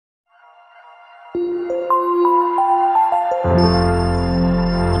പുതിയ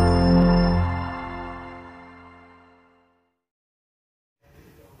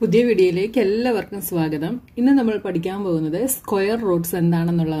വീഡിയോയിലേക്ക് എല്ലാവർക്കും സ്വാഗതം. ഇന്ന് നമ്മൾ പഠിക്കാൻ പോകുന്നത് സ്ക്വയർ റൂട്ട്സ്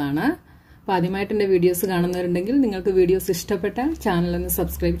എന്താണെന്നുള്ളതാണ്. അപ്പോൾ ആദ്യമായിട്ട് എൻ്റെ വീഡിയോസ് കാണുന്നവരുണ്ടെങ്കിൽ നിങ്ങൾക്ക് വീഡിയോസ് ഇഷ്ടപ്പെട്ടാൽ ചാനൽ ഒന്ന്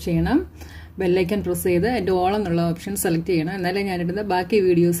സബ്സ്ക്രൈബ് ചെയ്യണം. ബെല്ലൈക്കൺ പ്രസ് ചെയ്ത് എൻ്റെ ഓൾ എന്നുള്ള ഓപ്ഷൻ സെലക്ട് ചെയ്യണം. എന്നാലേ ഞാനിടുന്ന ബാക്കി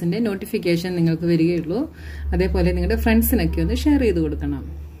വീഡിയോസിൻ്റെ നോട്ടിഫിക്കേഷൻ നിങ്ങൾക്ക് വരികയുള്ളൂ. അതേപോലെ നിങ്ങളുടെ ഫ്രണ്ട്സിനൊക്കെ ഒന്ന് ഷെയർ ചെയ്ത് കൊടുക്കണം.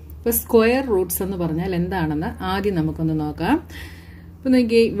 ഇപ്പോൾ സ്ക്വയർ റൂട്ട്സ് എന്ന് പറഞ്ഞാൽ എന്താണെന്ന് ആദ്യം നമുക്കൊന്ന് നോക്കാം. ഇപ്പോൾ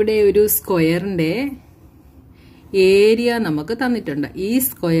നോക്കി, ഇവിടെ ഒരു സ്ക്വയറിൻ്റെ ഏരിയ നമുക്ക് തന്നിട്ടുണ്ട്. ഈ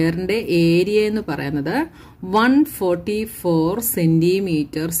സ്ക്വയറിന്റെ ഏരിയ എന്ന് പറയുന്നത് 144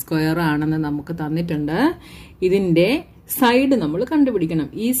 സെന്റിമീറ്റർ സ്ക്വയർ ആണെന്ന് നമുക്ക് തന്നിട്ടുണ്ട്. ഇതിന്റെ സൈഡ് നമ്മൾ കണ്ടുപിടിക്കണം.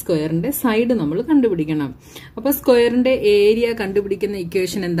 ഈ സ്ക്വയറിന്റെ സൈഡ് നമ്മൾ കണ്ടുപിടിക്കണം. അപ്പൊ സ്ക്വയറിന്റെ ഏരിയ കണ്ടുപിടിക്കുന്ന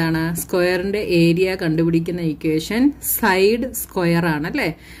ഇക്വേഷൻ എന്താണ്? സ്ക്വയറിന്റെ ഏരിയ കണ്ടുപിടിക്കുന്ന ഇക്വേഷൻ സൈഡ് സ്ക്വയർ ആണ്, അല്ലെ?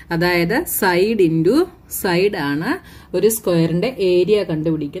 അതായത് സൈഡ് ഇൻറ്റു സൈഡ് ആണ് ഒരു സ്ക്വയറിന്റെ ഏരിയ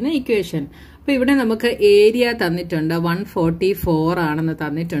കണ്ടുപിടിക്കുന്ന ഇക്വേഷൻ. അപ്പൊ ഇവിടെ നമുക്ക് ഏരിയ തന്നിട്ടുണ്ട്, 144 ആണെന്ന്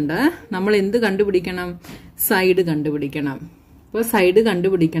തന്നിട്ടുണ്ട്. നമ്മൾ എന്ത് കണ്ടുപിടിക്കണം? സൈഡ് കണ്ടുപിടിക്കണം. അപ്പോൾ സൈഡ്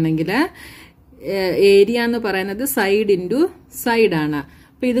കണ്ടുപിടിക്കണമെങ്കിൽ ഏരിയ എന്ന് പറയുന്നത് സൈഡ് ഇൻറ്റു സൈഡ് ആണ്.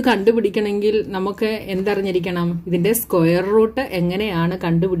 അപ്പൊ ഇത് കണ്ടുപിടിക്കണമെങ്കിൽ നമുക്ക് എന്തറിഞ്ഞിരിക്കണം? ഇതിന്റെ സ്ക്വയർ റൂട്ട് എങ്ങനെയാണ്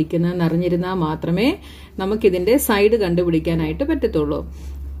കണ്ടുപിടിക്കുന്നതെന്ന് അറിഞ്ഞിരുന്നാൽ മാത്രമേ നമുക്കിതിന്റെ സൈഡ് കണ്ടുപിടിക്കാനായിട്ട് പറ്റത്തുള്ളൂ.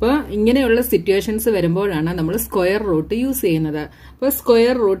 അപ്പോൾ ഇങ്ങനെയുള്ള സിറ്റുവേഷൻസ് വരുമ്പോഴാണ് നമ്മൾ സ്ക്വയർ റൂട്ട് യൂസ് ചെയ്യുന്നത്. അപ്പോൾ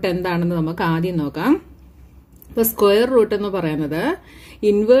സ്ക്വയർ റൂട്ട് എന്താണെന്ന് നമുക്ക് ആദ്യം നോക്കാം. അപ്പോൾ സ്ക്വയർ റൂട്ട് എന്ന് പറയുന്നത്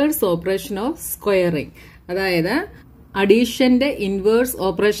ഇൻവേഴ്സ് ഓപ്പറേഷൻ ഓഫ് സ്ക്വയറിംഗ്. അതായത് അഡീഷന്റെ ഇൻവേഴ്സ്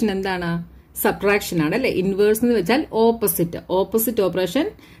ഓപ്പറേഷൻ എന്താണ്? സബ്ട്രാക്ഷൻ ആണ്, അല്ലെ? ഇൻവേഴ്സ് എന്ന് വെച്ചാൽ ഓപ്പോസിറ്റ്. ഓപ്പോസിറ്റ് ഓപ്പറേഷൻ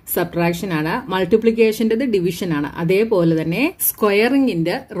സബ്ട്രാക്ഷൻ ആണ്. മൾട്ടിപ്ലിക്കേഷന്റെ ഡിവിഷൻ ആണ്. അതേപോലെ തന്നെ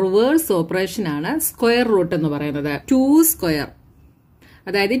സ്ക്വയറിംഗിന്റെ റിവേഴ്സ് ഓപ്പറേഷൻ ആണ് സ്ക്വയർ റൂട്ട് എന്ന് പറയുന്നത്. 2 സ്ക്വയർ,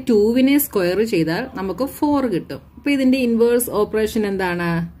 അതായത് 2വിനെ സ്ക്വയർ ചെയ്താൽ നമുക്ക് 4 കിട്ടും. അപ്പൊ ഇതിന്റെ ഇൻവേഴ്സ് ഓപ്പറേഷൻ എന്താണ്?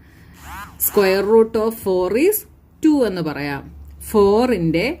 സ്ക്വയർ റൂട്ട് ഓഫ് 4 ഈസ് 2 എന്ന് പറയാം.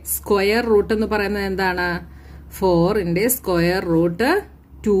 4ന്റെ സ്ക്വയർ റൂട്ട് എന്ന് പറയുന്നത് എന്താണ്? 4ന്റെ സ്ക്വയർ റൂട്ട്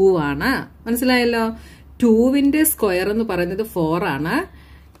 2 ആണ്. മനസ്സിലായല്ലോ? 2വിന്റെ സ്ക്വയർ എന്ന് പറയുന്നത് 4 ആണ്.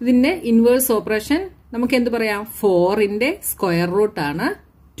 ഇതിന്റെ ഇൻവേഴ്സ് ഓപ്പറേഷൻ നമുക്ക് എന്ത് പറയാം? 4ന്റെ സ്ക്വയർ റൂട്ട് ആണ്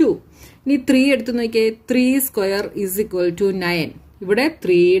 2. ഇനി 3 എടുത്തു നോക്കിയേ. 3 സ്ക്വയർ ഈസ് ഈക്വൽ ടു 9. ഇവിടെ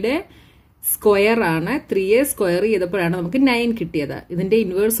 3യുടെ സ്ക്വയർ ആണ്. 3യെ സ്ക്വയർ ചെയ്തപ്പോഴാണ് നമുക്ക് 9 കിട്ടിയത്. ഇതിന്റെ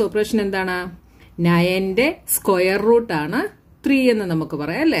ഇൻവേഴ്സ് ഓപ്പറേഷൻ എന്താണ്? 9ന്റെ സ്ക്വയർ റൂട്ട് ആണ് 3 എന്ന് നമുക്ക്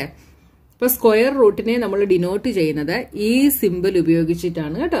പറയാം, അല്ലെ? ഇപ്പൊ സ്ക്വയർ റൂട്ടിനെ നമ്മൾ ഡിനോട്ട് ചെയ്യുന്നത് ഈ സിമ്പിൾ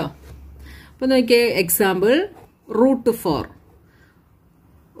ഉപയോഗിച്ചിട്ടാണ് കേട്ടോ. അപ്പൊ നോക്കിയേ, എക്സാമ്പിൾ √4.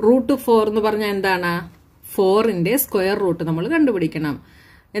 √4 എന്ന് പറഞ്ഞാൽ എന്താണ്? 4ന്റെ സ്ക്വയർ റൂട്ട് നമ്മൾ കണ്ടുപിടിക്കണം.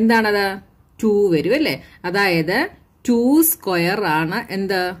 എന്താണത്? 2 വരും, അല്ലെ? അതായത് 2 സ്ക്വയർ ആണ്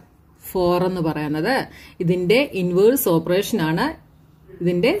എന്ത്? 4 എന്ന് പറയുന്നത്. ഇതിന്റെ ഇൻവേഴ്സ് ഓപ്പറേഷൻ ആണ്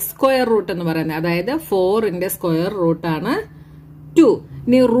ഇതിന്റെ സ്ക്വയർ റൂട്ട് എന്ന് പറയുന്നത്. അതായത് 4ന്റെ സ്ക്വയർ റൂട്ട് ആണ് 2.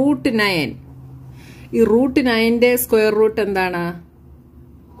 ഇനി √9. ഈ √9ന്റെ സ്ക്വയർ റൂട്ട് എന്താണ്?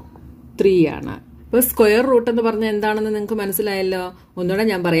 3 ആണ്. ഇപ്പൊ സ്ക്വയർ റൂട്ട് എന്ന് പറഞ്ഞാൽ എന്താണെന്ന് നിങ്ങൾക്ക് മനസ്സിലായല്ലോ. ഒന്നുകൂടെ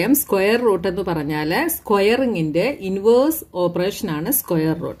ഞാൻ പറയാം. സ്ക്വയർ റൂട്ട് എന്ന് പറഞ്ഞാല് സ്ക്വയറിംഗിന്റെ ഇൻവേഴ്സ് ഓപ്പറേഷൻ ആണ്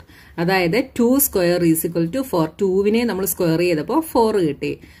സ്ക്വയർ റൂട്ട്. അതായത് 2 സ്ക്വയർ ഈസ് ഈക്വൽ ടു 4. 2വിനെ നമ്മൾ സ്ക്വയർ ചെയ്തപ്പോൾ 4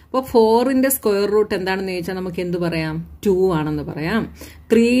 കിട്ടി. അപ്പോൾ 4ന്റെ സ്ക്വയർ റൂട്ട് എന്താണെന്ന് ചോദിച്ചാൽ നമുക്ക് എന്ത് പറയാം? 2 ആണെന്ന് പറയാം.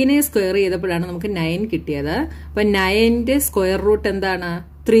 3നെ സ്ക്വയർ ചെയ്തപ്പോഴാണ് നമുക്ക് 9 കിട്ടിയത്. അപ്പൊ 9ന്റെ സ്ക്വയർ റൂട്ട് എന്താണ്?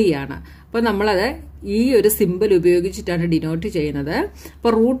 3 ആണ്. അപ്പൊ നമ്മളത് ഈ ഒരു സിമ്പിൾ ഉപയോഗിച്ചിട്ടാണ് ഡിനോട്ട് ചെയ്യുന്നത്. അപ്പൊ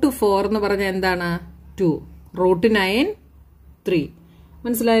 √4 എന്ന് പറഞ്ഞാൽ എന്താണ്? 2. √9 3.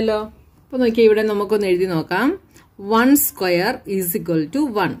 മനസ്സിലായല്ലോ? അപ്പൊ നോക്കിയാൽ ഇവിടെ നമുക്കൊന്ന് എഴുതി നോക്കാം. 1 സ്ക്വയർ ഈസ് ഈക്വൽ ടു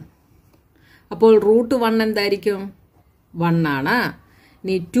 1. അപ്പോൾ √1 എന്തായിരിക്കും? 1 ആണ്.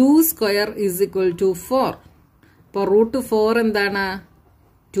 ഇനി 2 സ്ക്വയർ ഈസ് ഈക്വൽ ടു 4. അപ്പോൾ √4 എന്താണ്?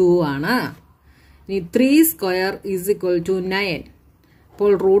 2 ആണ്. ഇനി 3 സ്ക്വയർ ഈസ് ഈക്വൽ ടു 9.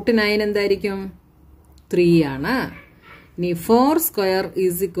 അപ്പോൾ √9 എന്തായിരിക്കും? 3 ആണ്. ഇനി 4 സ്ക്വയർ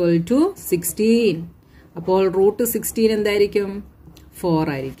ഈസ് ഈക്വൽ ടു 16. അപ്പോൾ √16 എന്തായിരിക്കും? 4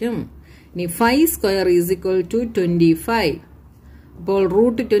 ആയിരിക്കും. ഇനി 5 സ്ക്വയർ ഈസ് ഈക്വൽ ടു 25. അപ്പോൾ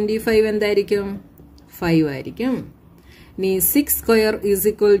 √25 എന്തായിരിക്കും? 5 ആയിരിക്കും. ഇനി 6 സ്ക്വയർ ഈസ്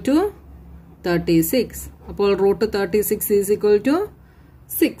ഈക്വൽ ടു 36. അപ്പോൾ √36 ഈസ് ഈക്വൽ ടു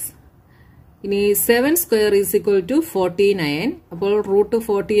 6. ഇനി 7 സ്ക്വയർ ഈസ് ഈക്വൽ ടു 49. അപ്പോൾ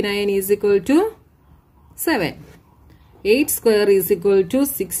 √49 is equal to 7. 8 square is equal to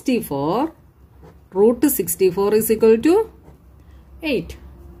 64. √64 is equal to 8.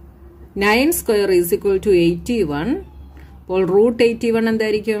 9 square is equal to 81. അപ്പോൾ √81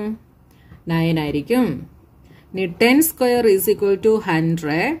 എന്തായിരിക്കും? 9 ആയിരിക്കും. ഇനി 10 സ്ക്വയർ ഈസ് ഈക്വൽ ടു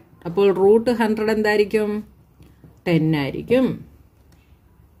 100. അപ്പോൾ റൂട്ട് 100 എന്തായിരിക്കും? 10 ആയിരിക്കും.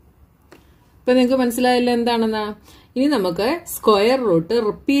 ഇപ്പൊ നിങ്ങൾക്ക് മനസ്സിലായല്ലോ എന്താണെന്ന്. ഇനി നമുക്ക് സ്ക്വയർ റൂട്ട്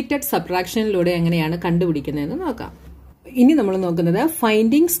റിപ്പീറ്റഡ് സബ്ട്രാക്ഷനിലൂടെ എങ്ങനെയാണ് കണ്ടുപിടിക്കുന്നതെന്ന് നോക്കാം. ഇനി നമ്മൾ നോക്കുന്നത്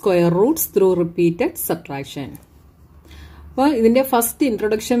finding square Roots through repeated subtraction. അപ്പോൾ ഇതിന്റെ ഫസ്റ്റ്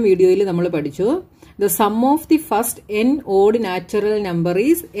ഇൻട്രൊഡക്ഷൻ വീഡിയോയിൽ നമ്മൾ പഠിച്ചു the sum of the first n odd natural number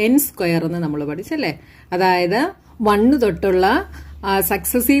is n square എന്ന് നമ്മൾ പഠിച്ചല്ലേ. അതായത് 1 തൊട്ടുള്ള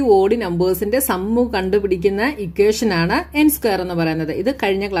സക്സസീവ് ഓഡ് നമ്പേഴ്സിന്റെ സമ്മു കണ്ടുപിടിക്കുന്ന ഇക്വേഷൻ ആണ് n സ്ക്വയർ എന്ന് പറയുന്നത്. ഇത്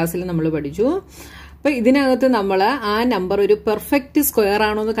കഴിഞ്ഞ ക്ലാസ്സിൽ നമ്മൾ പഠിച്ചു. അപ്പൊ ഇതിനകത്ത് നമ്മൾ ആ നമ്പർ ഒരു പെർഫെക്റ്റ് സ്ക്വയർ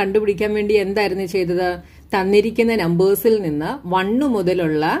ആണോ എന്ന് കണ്ടുപിടിക്കാൻ വേണ്ടി എന്തായിരുന്നു ചെയ്തത്? തന്നിരിക്കുന്ന നമ്പേഴ്സിൽ നിന്ന് 1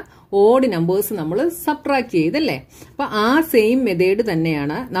 മുതലുള്ള ഓഡ് നമ്പേഴ്സ് നമ്മൾ സബ്ട്രാക്ട് ചെയ്തല്ലേ. അപ്പൊ ആ സെയിം മെത്തേഡ്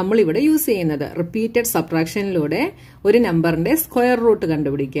തന്നെയാണ് നമ്മൾ ഇവിടെ യൂസ് ചെയ്യുന്നത്. റിപ്പീറ്റഡ് സബ്ട്രാക്ഷനിലൂടെ ഒരു നമ്പറിന്റെ സ്ക്വയർ റൂട്ട്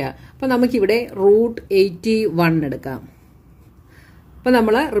കണ്ടുപിടിക്കുക. അപ്പൊ നമുക്കിവിടെ റൂട്ട് 81 എടുക്കാം. അപ്പൊ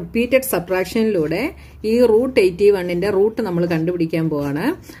നമ്മൾ റിപ്പീറ്റഡ് സബ്ട്രാക്ഷനിലൂടെ ഈ റൂട്ട് 81ന്റെ റൂട്ട് നമ്മൾ കണ്ടുപിടിക്കാൻ പോവാണ്.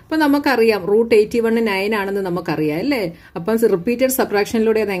 അപ്പൊ നമുക്കറിയാം റൂട്ട് 81 9 ആണെന്ന് നമുക്കറിയാം അല്ലേ. അപ്പം റിപ്പീറ്റഡ്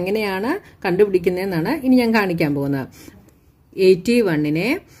സബ്ട്രാക്ഷനിലൂടെ അത് എങ്ങനെയാണ് കണ്ടുപിടിക്കുന്നതെന്നാണ് ഇനി ഞാൻ കാണിക്കാൻ പോകുന്നത്. 81നെ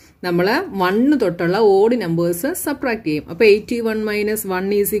നമ്മൾ 1 തൊട്ടുള്ള ഓഡ് നമ്പേഴ്സ് സബ്ട്രാക്ട് ചെയ്യും. അപ്പൊ 81 മൈനസ്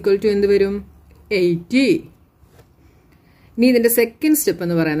 1 ഈസ് ഈക്വൽ ടു എന്ത് വരും? 80. ഇനി ഇതിന്റെ സെക്കൻഡ് സ്റ്റെപ്പ്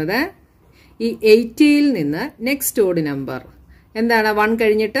എന്ന് പറയുന്നത് ഈ 80യിൽ നിന്ന് നെക്സ്റ്റ് ഓഡ് നമ്പർ എന്താണ്? 1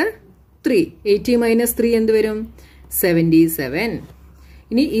 കഴിഞ്ഞിട്ട് 3. 80 മൈനസ് 3 എന്ത് വരും? 77.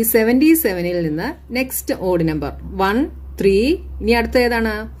 ഇനി ഈ 77ൽ നിന്ന് നെക്സ്റ്റ് ഓഡ് നമ്പർ 1 3. ഇനി അടുത്ത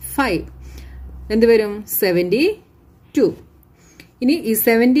ഏതാണ്? 5. എന്ത് വരും? 72. ഇനി ഈ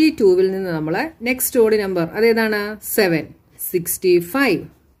 72വിൽ നിന്ന് നമ്മൾ നെക്സ്റ്റ് ഓഡ് നമ്പർ അതേതാണ്? 7. 65.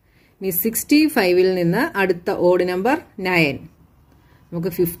 ഇനി 65ൽ നിന്ന് അടുത്ത ഓഡ് നമ്പർ 9.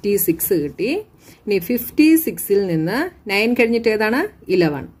 നമുക്ക് 56 കിട്ടി. ഇനി 56ൽ നിന്ന് 9 കഴിഞ്ഞിട്ട് ഏതാണ്?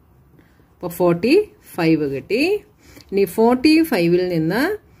 11. അപ്പോൾ 45 കിട്ടി. ഇനി 45ൽ നിന്ന്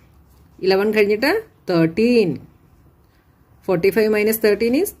 11 കഴിഞ്ഞിട്ട് 13. 45 മൈനസ്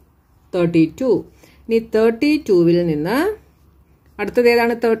 13 ഈസ് 32. ഇനി 32വിൽ നിന്ന് അടുത്തത്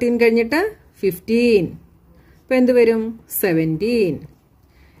ഏതാണ്? 13 കഴിഞ്ഞിട്ട് 15. അപ്പോൾ എന്ത് വരും? 17.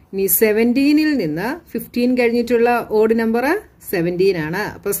 ഇനി 17ൽ നിന്ന് 15 കഴിഞ്ഞിട്ടുള്ള ഓഡ് നമ്പർ 17 ആണ്.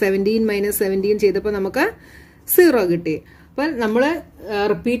 അപ്പോൾ 17 മൈനസ് 17 ചെയ്തപ്പോൾ നമുക്ക് 0 കിട്ടി. അപ്പോൾ നമ്മൾ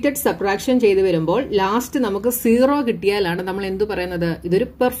റിപ്പീറ്റഡ് സബ്ട്രാക്ഷൻ ചെയ്ത് വരുമ്പോൾ ലാസ്റ്റ് നമുക്ക് 0 കിട്ടിയാലാണ് നമ്മൾ എന്ത് പറയുന്നത്? ഇതൊരു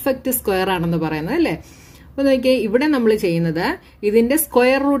പെർഫെക്റ്റ് സ്ക്വയർ ആണെന്ന് പറയുന്നത് അല്ലേ. അപ്പൊ നോക്കിയേ, ഇവിടെ നമ്മൾ ചെയ്യുന്നത് ഇതിന്റെ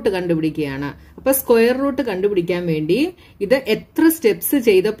സ്ക്വയർ റൂട്ട് കണ്ടുപിടിക്കുകയാണ്. അപ്പൊ സ്ക്വയർ റൂട്ട് കണ്ടുപിടിക്കാൻ വേണ്ടി ഇത് എത്ര സ്റ്റെപ്സ്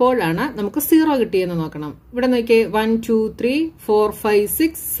ചെയ്തപ്പോഴാണ് നമുക്ക് 0 കിട്ടിയെന്ന് നോക്കണം. ഇവിടെ നോക്കിയേ 1 2 3 4 5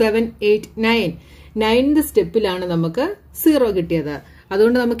 6 7 8 9 9th സ്റ്റെപ്പിലാണ് നമുക്ക് 0 കിട്ടിയത്.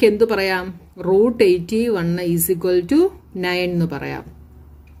 അതുകൊണ്ട് നമുക്ക് എന്ത് പറയാം? റൂട്ട് 81 ഈസ് ഈക്വൽ ടു 9 എന്ന് പറയാം.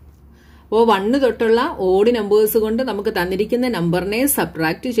 അപ്പോൾ 1 തൊട്ടുള്ള ഓഡ് നമ്പേഴ്സ് കൊണ്ട് നമുക്ക് തന്നിരിക്കുന്ന നമ്പറിനെ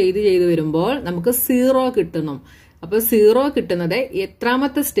സബ്ട്രാക്ട് ചെയ്ത് വരുമ്പോൾ നമുക്ക് 0 കിട്ടണം. അപ്പൊ 0 കിട്ടുന്നത്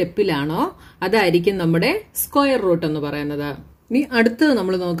എത്രാമത്തെ സ്റ്റെപ്പിലാണോ അതായിരിക്കും നമ്മുടെ സ്ക്വയർ റൂട്ട് എന്ന് പറയുന്നത്. ഇനി അടുത്തത്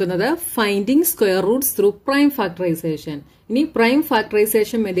നമ്മൾ നോക്കുന്നത് finding square Roots through prime factorisation. ഇനി പ്രൈം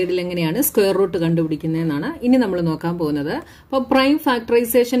ഫാക്ടറൈസേഷൻ മെത്തേഡിൽ എങ്ങനെയാണ് സ്ക്വയർ റൂട്ട് കണ്ടുപിടിക്കുന്നതെന്നാണ് ഇനി നമ്മൾ നോക്കാൻ പോകുന്നത്. അപ്പോൾ പ്രൈം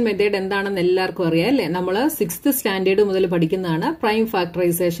ഫാക്ടറൈസേഷൻ മെത്തേഡ് എന്താണെന്ന് എല്ലാവർക്കും അറിയാം അല്ലേ. നമ്മൾ 6th സ്റ്റാൻഡേർഡ് മുതൽ പഠിക്കുന്നതാണ് പ്രൈം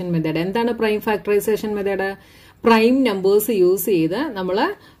ഫാക്ടറൈസേഷൻ മെത്തേഡ്. എന്താണ് prime factorisation method? Prime numbers use ചെയ്ത് നമ്മൾ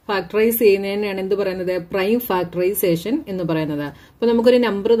ഫാക്ടറൈസ് ചെയ്യുന്നതിനാണ് എന്ത് പറയുന്നത്? പ്രൈം ഫാക്ടറൈസേഷൻ എന്ന് പറയുന്നത്. അപ്പൊ നമുക്കൊരു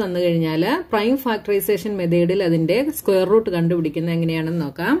നമ്പർ തന്നു കഴിഞ്ഞാൽ പ്രൈം ഫാക്ടറൈസേഷൻ മെത്തേഡിൽ അതിന്റെ സ്ക്വയർ റൂട്ട് കണ്ടുപിടിക്കുന്നത് എങ്ങനെയാണെന്ന്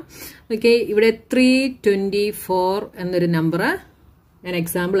നോക്കാം. ഓക്കെ, ഇവിടെ 324 എന്നൊരു നമ്പർ ഞാൻ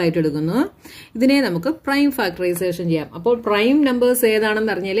എക്സാമ്പിൾ ആയിട്ട് എടുക്കുന്നു. ഇതിനെ നമുക്ക് പ്രൈം ഫാക്ടറൈസേഷൻ ചെയ്യാം. അപ്പോൾ പ്രൈം നമ്പേഴ്സ്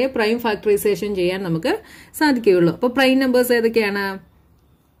ഏതാണെന്ന് അറിഞ്ഞാലേ പ്രൈം ഫാക്ടറൈസേഷൻ ചെയ്യാൻ നമുക്ക് സാധിക്കുകയുള്ളൂ. അപ്പോൾ പ്രൈം നമ്പേഴ്സ് ഏതൊക്കെയാണ്?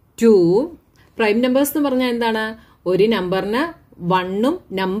 2. പ്രൈം നമ്പേഴ്സ് എന്ന് പറഞ്ഞാൽ എന്താണ്? ഒരു നമ്പറിന് 1ഉം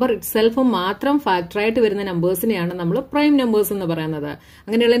നമ്പർ ഇറ്റ്സെൽഫും മാത്രം ഫാക്ടറായിട്ട് വരുന്ന നമ്പേഴ്സിനെയാണ് നമ്മൾ പ്രൈം നമ്പേഴ്സ് എന്ന് പറയുന്നത്.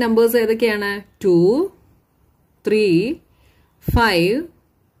 അങ്ങനെയുള്ള നമ്പേഴ്സ് ഏതൊക്കെയാണ്? 2 3 5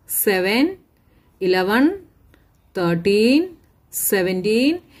 7 11 13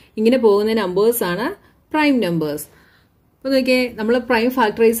 17 ഇങ്ങനെ പോകുന്ന നമ്പേഴ്സാണ് പ്രൈം നമ്പേഴ്സ്. അപ്പോൾ നോക്കിയേ, നമ്മൾ പ്രൈം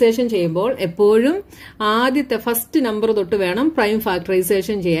ഫാക്ടറൈസേഷൻ ചെയ്യുമ്പോൾ എപ്പോഴും ആദ്യത്തെ ഫസ്റ്റ് നമ്പർ തൊട്ട് വേണം പ്രൈം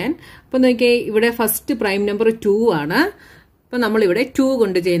ഫാക്ടറൈസേഷൻ ചെയ്യാൻ. അപ്പോൾ നോക്കിയേ, ഇവിടെ ഫസ്റ്റ് പ്രൈം നമ്പർ 2 ആണ്. അപ്പോൾ നമ്മളിവിടെ 2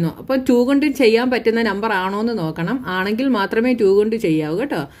 കൊണ്ട് ചെയ്യുന്നു. അപ്പോൾ 2 കൊണ്ട് ചെയ്യാൻ പറ്റുന്ന നമ്പർ ആണോ എന്ന് നോക്കണം. ആണെങ്കിൽ മാത്രമേ 2 കൊണ്ട് ചെയ്യാവൂ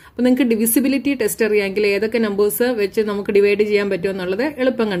കേട്ടോ. അപ്പോൾ നിങ്ങൾക്ക് ഡിവിസിബിലിറ്റി ടെസ്റ്റ് അറിയാമെങ്കിൽ ഏതൊക്കെ നമ്പേഴ്സ് വെച്ച് നമുക്ക് ഡിവൈഡ് ചെയ്യാൻ പറ്റും എന്നുള്ളത്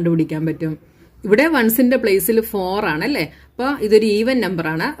എളുപ്പം കണ്ടുപിടിക്കാൻ പറ്റും. ഇവിടെ വൺസിന്റെ പ്ലേസിൽ 4 ആണല്ലേ. അപ്പോൾ ഇതൊരു ഈവൻ നമ്പർ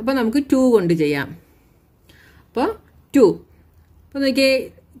ആണ്. അപ്പോൾ നമുക്ക് 2 കൊണ്ട് ചെയ്യാം. അപ്പോൾ 2. അപ്പോൾ നോക്കിയേ,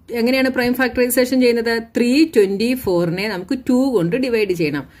 എങ്ങനെയാണ് പ്രൈം ഫാക്ടറൈസേഷൻ ചെയ്യുന്നത്? 324നെ നമുക്ക് 2 കൊണ്ട് ഡിവൈഡ്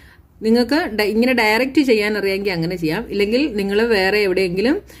ചെയ്യണം. നിങ്ങൾക്ക് ഇങ്ങനെ ഡയറക്റ്റ് ചെയ്യാൻ അറിയാമെങ്കിൽ അങ്ങനെ ചെയ്യാം. ഇല്ലെങ്കിൽ നിങ്ങൾ വേറെ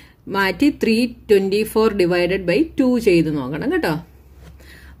എവിടെയെങ്കിലും മാറ്റി 324 ഡിവൈഡഡ് ബൈ 2 ചെയ്ത് നോക്കണം കേട്ടോ.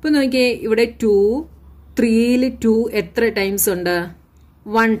 അപ്പൊ നോക്കിയേ, ഇവിടെ 2, 3ൽ 2 എത്ര ടൈംസ് ഉണ്ട്?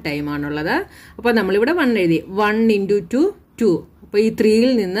 1 ടൈം ആണുള്ളത്. അപ്പൊ നമ്മളിവിടെ 1 എഴുതി. 1 into 2, 2. അപ്പൊ ഈ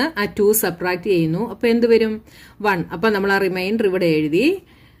 3ൽ നിന്ന് ആ 2 സബ്ട്രാക്ട് ചെയ്യുന്നു. അപ്പൊ എന്ത് വരും? 1. അപ്പൊ നമ്മൾ ആ റിമൈൻഡർ ഇവിടെ എഴുതി.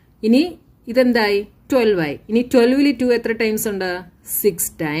 ഇനി ഇതെന്തായി? 12 ആയി. ഇനി 12ൽ 2 എത്ര ടൈംസ് ഉണ്ട്? 6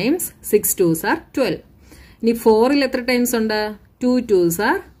 ടൈംസ്. 6 2s are 12. ഇനി 4ൽ എത്ര ടൈംസ് ഉണ്ട്? 2 2s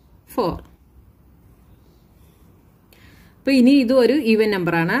are 4. അപ്പൊ ഇനി ഇത് ഒരു ഈവൻ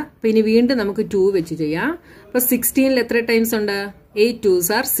നമ്പർ ആണ്. അപ്പൊ ഇനി വീണ്ടും നമുക്ക് 2 വെച്ച് ചെയ്യാം. അപ്പൊ 16ൽ എത്ര ടൈംസ് ഉണ്ട്? 8 2s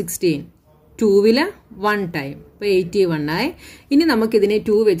are 16. 2ല് 1 ടൈം. അപ്പൊ 81 ആയി. ഇനി നമുക്ക് ഇതിനെ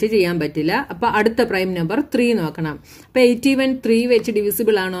 2 വെച്ച് ചെയ്യാൻ പറ്റില്ല. അപ്പൊ അടുത്ത പ്രൈം നമ്പർ 3 നോക്കണം. അപ്പൊ 81 3 വെച്ച്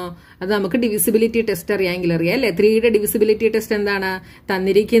ഡിവിസിബിൾ ആണോ? അത് നമുക്ക് ഡിവിസിബിലിറ്റി ടെസ്റ്റ് അറിയാമെങ്കിൽ അറിയാം അല്ലെ. 3യുടെ ഡിവിസിബിലിറ്റി ടെസ്റ്റ് എന്താണ്?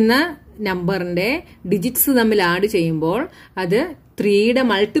 തന്നിരിക്കുന്ന നമ്പറിന്റെ ഡിജിറ്റ്സ് തമ്മിൽ ആഡ് ചെയ്യുമ്പോൾ അത് 3യുടെ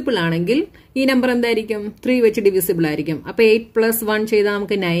മൾട്ടിപ്പിൾ ആണെങ്കിൽ ഈ നമ്പർ എന്തായിരിക്കും? 3 വെച്ച് ഡിവിസിബിൾ ആയിരിക്കും. അപ്പൊ 8 + 1 ചെയ്താൽ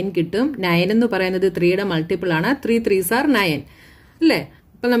നമുക്ക് 9 കിട്ടും. 9 എന്ന് പറയുന്നത് 3യുടെ മൾട്ടിപ്പിൾ ആണ്. 3 3s are 9 അല്ലേ.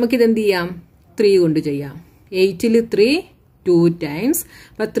 അപ്പൊ നമുക്ക് ഇത് എന്ത് ചെയ്യാം? 3 കൊണ്ട് ചെയ്യാം. 8ൽ 3 2 ടൈംസ്.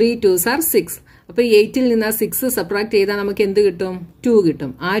 അപ്പൊ 3 2s are 6. അപ്പൊ 8ൽ നിന്ന് ആ 6 സബ്ട്രാക്ട് ചെയ്താൽ നമുക്ക് എന്ത് കിട്ടും? 2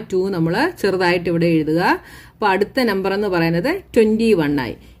 കിട്ടും. ആ 2 നമ്മൾ ചെറുതായിട്ട് ഇവിടെ എഴുതുക. അപ്പൊ അടുത്ത നമ്പർ എന്ന് പറയുന്നത് 21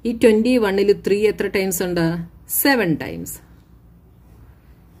 ആയി. ഈ 21ൽ 3 എത്ര ടൈംസ് ഉണ്ട്? 7 ടൈംസ്.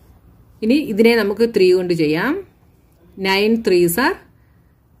 ഇനി ഇതിനെ നമുക്ക് 3 കൊണ്ട് ചെയ്യാം. 9 3s are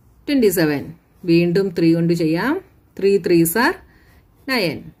 27. വീണ്ടും 3 കൊണ്ട് ചെയ്യാം. 3 3s are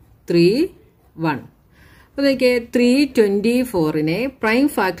 9. 3 1. അപ്പോൾ നോക്കിയേ, 324നെ പ്രൈം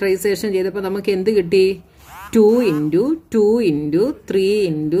ഫാക്ടറൈസേഷൻ ചെയ്തപ്പോൾ നമുക്ക് എന്ത് കിട്ടി? 2 into 2 into 3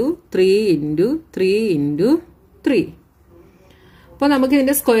 into 3 into 3 into 3. അപ്പോൾ നമുക്ക്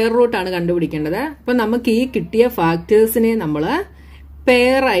ഇതിന്റെ സ്ക്വയർ റൂട്ട് ആണ് കണ്ടുപിടിക്കേണ്ടത്. അപ്പോൾ നമുക്ക് ഈ കിട്ടിയ ഫാക്ടേഴ്സിനെ നമ്മൾ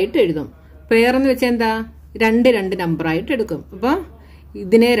പെയർ ആയിട്ട് എഴുതും. പെയർ എന്ന് വെച്ചാൽ എന്താ? 2 നമ്പർ ആയിട്ട് എടുക്കും. അപ്പോൾ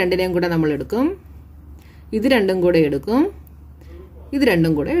ഇതിനെ രണ്ടിനെയും കൂടെ നമ്മൾ എടുക്കും. ഇത് രണ്ടും കൂടെ എടുക്കും. ഇത്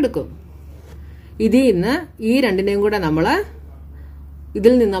രണ്ടും കൂടെ എടുക്കും. ഇതിൽ നിന്ന് ഈ രണ്ടിനെയും കൂടെ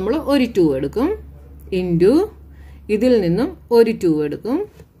ഇതിൽ നിന്ന് നമ്മൾ ഒരു 2 എടുക്കും. ഇൻറ്റു ഇതിൽ നിന്നും ഒരു 2 എടുക്കും.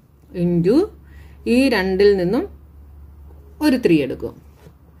 ഇൻറ്റു ഈ രണ്ടിൽ നിന്നും ഒരു 3 എടുക്കും.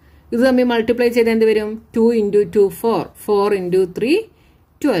 ഇത് തമ്മിൽ മൾട്ടിപ്ലൈ ചെയ്ത് എന്ത് വരും? 2 into 2 4. 4 into 3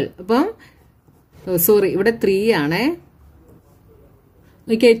 12. അപ്പം സോറി, ഇവിടെ 3 ആണേ.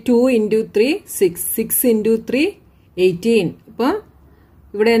 Okay, 2 into 3 6. 6 into 3 18. അപ്പൊ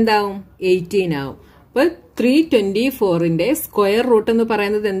ഇവിടെ എന്താവും? 18 ആവും. അപ്പൊ 324ന്റെ സ്ക്വയർ റൂട്ട് എന്ന്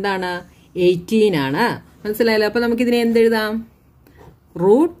പറയുന്നത് എന്താണ്? 18 ആണ്. മനസ്സിലായല്ലോ. അപ്പൊ നമുക്ക് ഇതിനെ എന്തെഴുതാം?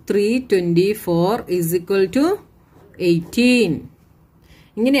 √324 = 18.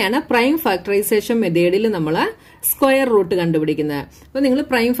 ഇങ്ങനെയാണ് പ്രൈം ഫാക്ടറൈസേഷൻ മെത്തേഡിൽ നമ്മൾ സ്ക്വയർ റൂട്ട് കണ്ടുപിടിക്കുന്നത്. അപ്പൊ നിങ്ങൾ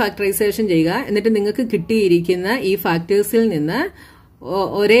പ്രൈം ഫാക്ടറൈസേഷൻ ചെയ്യുക. എന്നിട്ട് നിങ്ങൾക്ക് കിട്ടിയിരിക്കുന്ന ഈ ഫാക്ടേഴ്സിൽ നിന്ന്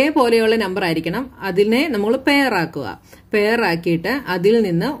ഒരേപോലെയുള്ള നമ്പർ ആയിരിക്കണം. അതിനെ നമ്മൾ പെയർ ആക്കുക. പെയർ ആക്കിയിട്ട് അതിൽ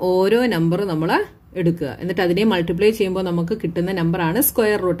നിന്ന് ഓരോ നമ്പർ നമ്മൾ എടുക്കുക. എന്നിട്ട് അതിനെ മൾട്ടിപ്ലൈ ചെയ്യുമ്പോൾ നമുക്ക് കിട്ടുന്ന നമ്പറാണ്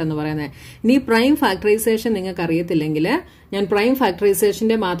സ്ക്വയർ റൂട്ട് എന്ന് പറയുന്നത്. ഇനി പ്രൈം ഫാക്ടറൈസേഷൻ നിങ്ങൾക്ക് അറിയത്തില്ലെങ്കിൽ ഞാൻ പ്രൈം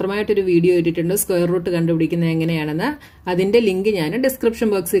ഫാക്ടറൈസേഷന്റെ മാത്രമായിട്ടൊരു വീഡിയോ ഇട്ടിട്ടുണ്ട്, സ്ക്വയർ റൂട്ട് കണ്ടുപിടിക്കുന്നത് എങ്ങനെയാണെന്ന്. അതിന്റെ ലിങ്ക് ഞാൻ ഡിസ്ക്രിപ്ഷൻ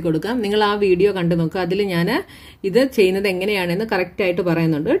ബോക്സിൽ കൊടുക്കാം. നിങ്ങൾ ആ വീഡിയോ കണ്ടു നോക്കുക. അതിൽ ഞാൻ ഇത് ചെയ്യുന്നത് എങ്ങനെയാണെന്ന് കറക്റ്റ് ആയിട്ട്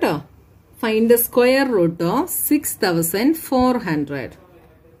പറയുന്നുണ്ട് കേട്ടോ. Find the square root of 6400.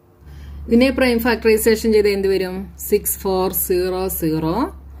 ഇതിനെ പ്രൈം ഫാക്ടറൈസേഷൻ ചെയ്ത് എന്ത് വരും? 6400.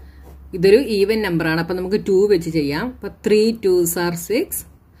 ഇതൊരു ഈവൻ നമ്പർ ആണ്. അപ്പൊ നമുക്ക് 2 വെച്ച് ചെയ്യാം. അപ്പൊ 3 2s are 6.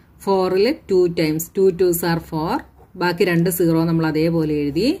 4ൽ 2 times. 2 2s are 4. ബാക്കി 2 0 നമ്മൾ അതേപോലെ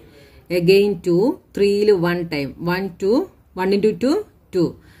എഴുതി. അഗെയിൻ 2. 3ൽ 1 ടൈം. 1 2 1 into 2 2.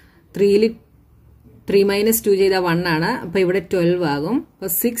 3ൽ 3 - 2 ചെയ്താൽ 1 ആണ്. അപ്പൊ ഇവിടെ 12 ആകും. അപ്പൊ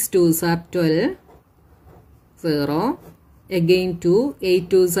 6 2s are 12. 0. Again 2. 8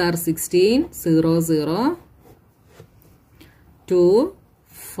 2s are 16. 0 0. 2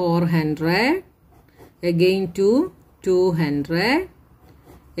 400. Again 2 200.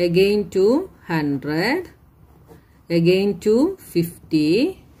 Again 200. Again 250.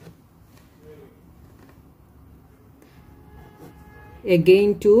 Again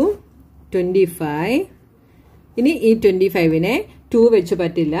 225. ഇനി ഈ 25നെ 2 വെച്ച്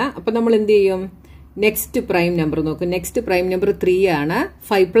പറ്റില്ല. അപ്പൊ നമ്മൾ എന്ത് ചെയ്യും? നെക്സ്റ്റ് പ്രൈം നമ്പർ നോക്കും. നെക്സ്റ്റ് പ്രൈം നമ്പർ 3 ആണ്.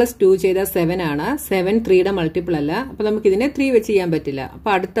 5 + 2 ചെയ്താൽ 7 ആണ്. 7 3യുടെ മൾട്ടിപ്പിൾ അല്ല. അപ്പൊ നമുക്ക് ഇതിനെ 3 വെച്ച് ചെയ്യാൻ പറ്റില്ല. അപ്പൊ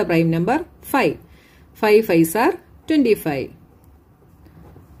അടുത്ത പ്രൈം നമ്പർ 5. 5 5s are 25.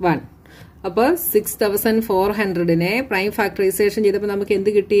 1. അപ്പോൾ 6400നെ പ്രൈം ഫാക്ടറൈസേഷൻ ചെയ്തപ്പോൾ നമുക്ക്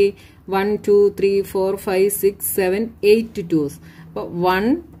എന്ത് കിട്ടി? 1 2 3 4 5 6 7 8 2s. അപ്പോൾ 1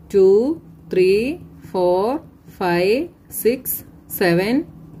 2, 3, 4, 5, 6, 7,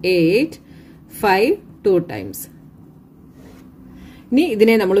 8, 5 2 times. ഇനി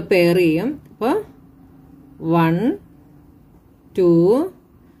ഇതിനെ നമ്മൾ പെയർ ചെയ്യും. അപ്പോൾ 1, 2,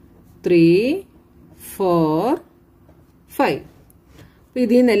 3, 4, 5. അപ്പോൾ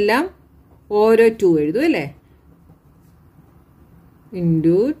ഇതിൽ നിന്നെല്ലാം ഓരോ 2 എഴുതും അല്ലേ?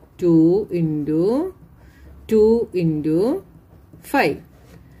 Into 2 into 2 into 5.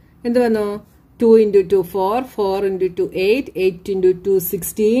 എന്ത് വന്നു? 2 into 2 4, 4 into 2 8, 8 into 2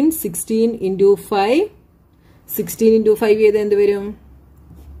 16, 16 into 5, 16 into 5 ചെയ്ത് എന്ത് വരും?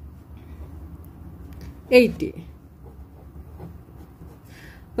 80.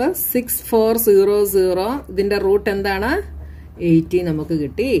 അപ്പോൾ 6400 ഇതിന്റെ റൂട്ട് എന്താണ്? 80 നമുക്ക്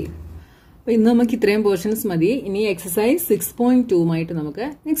കിട്ടി. അപ്പോൾ ഇന്ന് നമുക്ക് ഇത്രയും പോർഷൻസ് മതി. ഇനി എക്സസൈസ് 6.2 ആയിട്ട് നമുക്ക്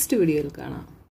നെക്സ്റ്റ് വീഡിയോയിൽ കാണാം.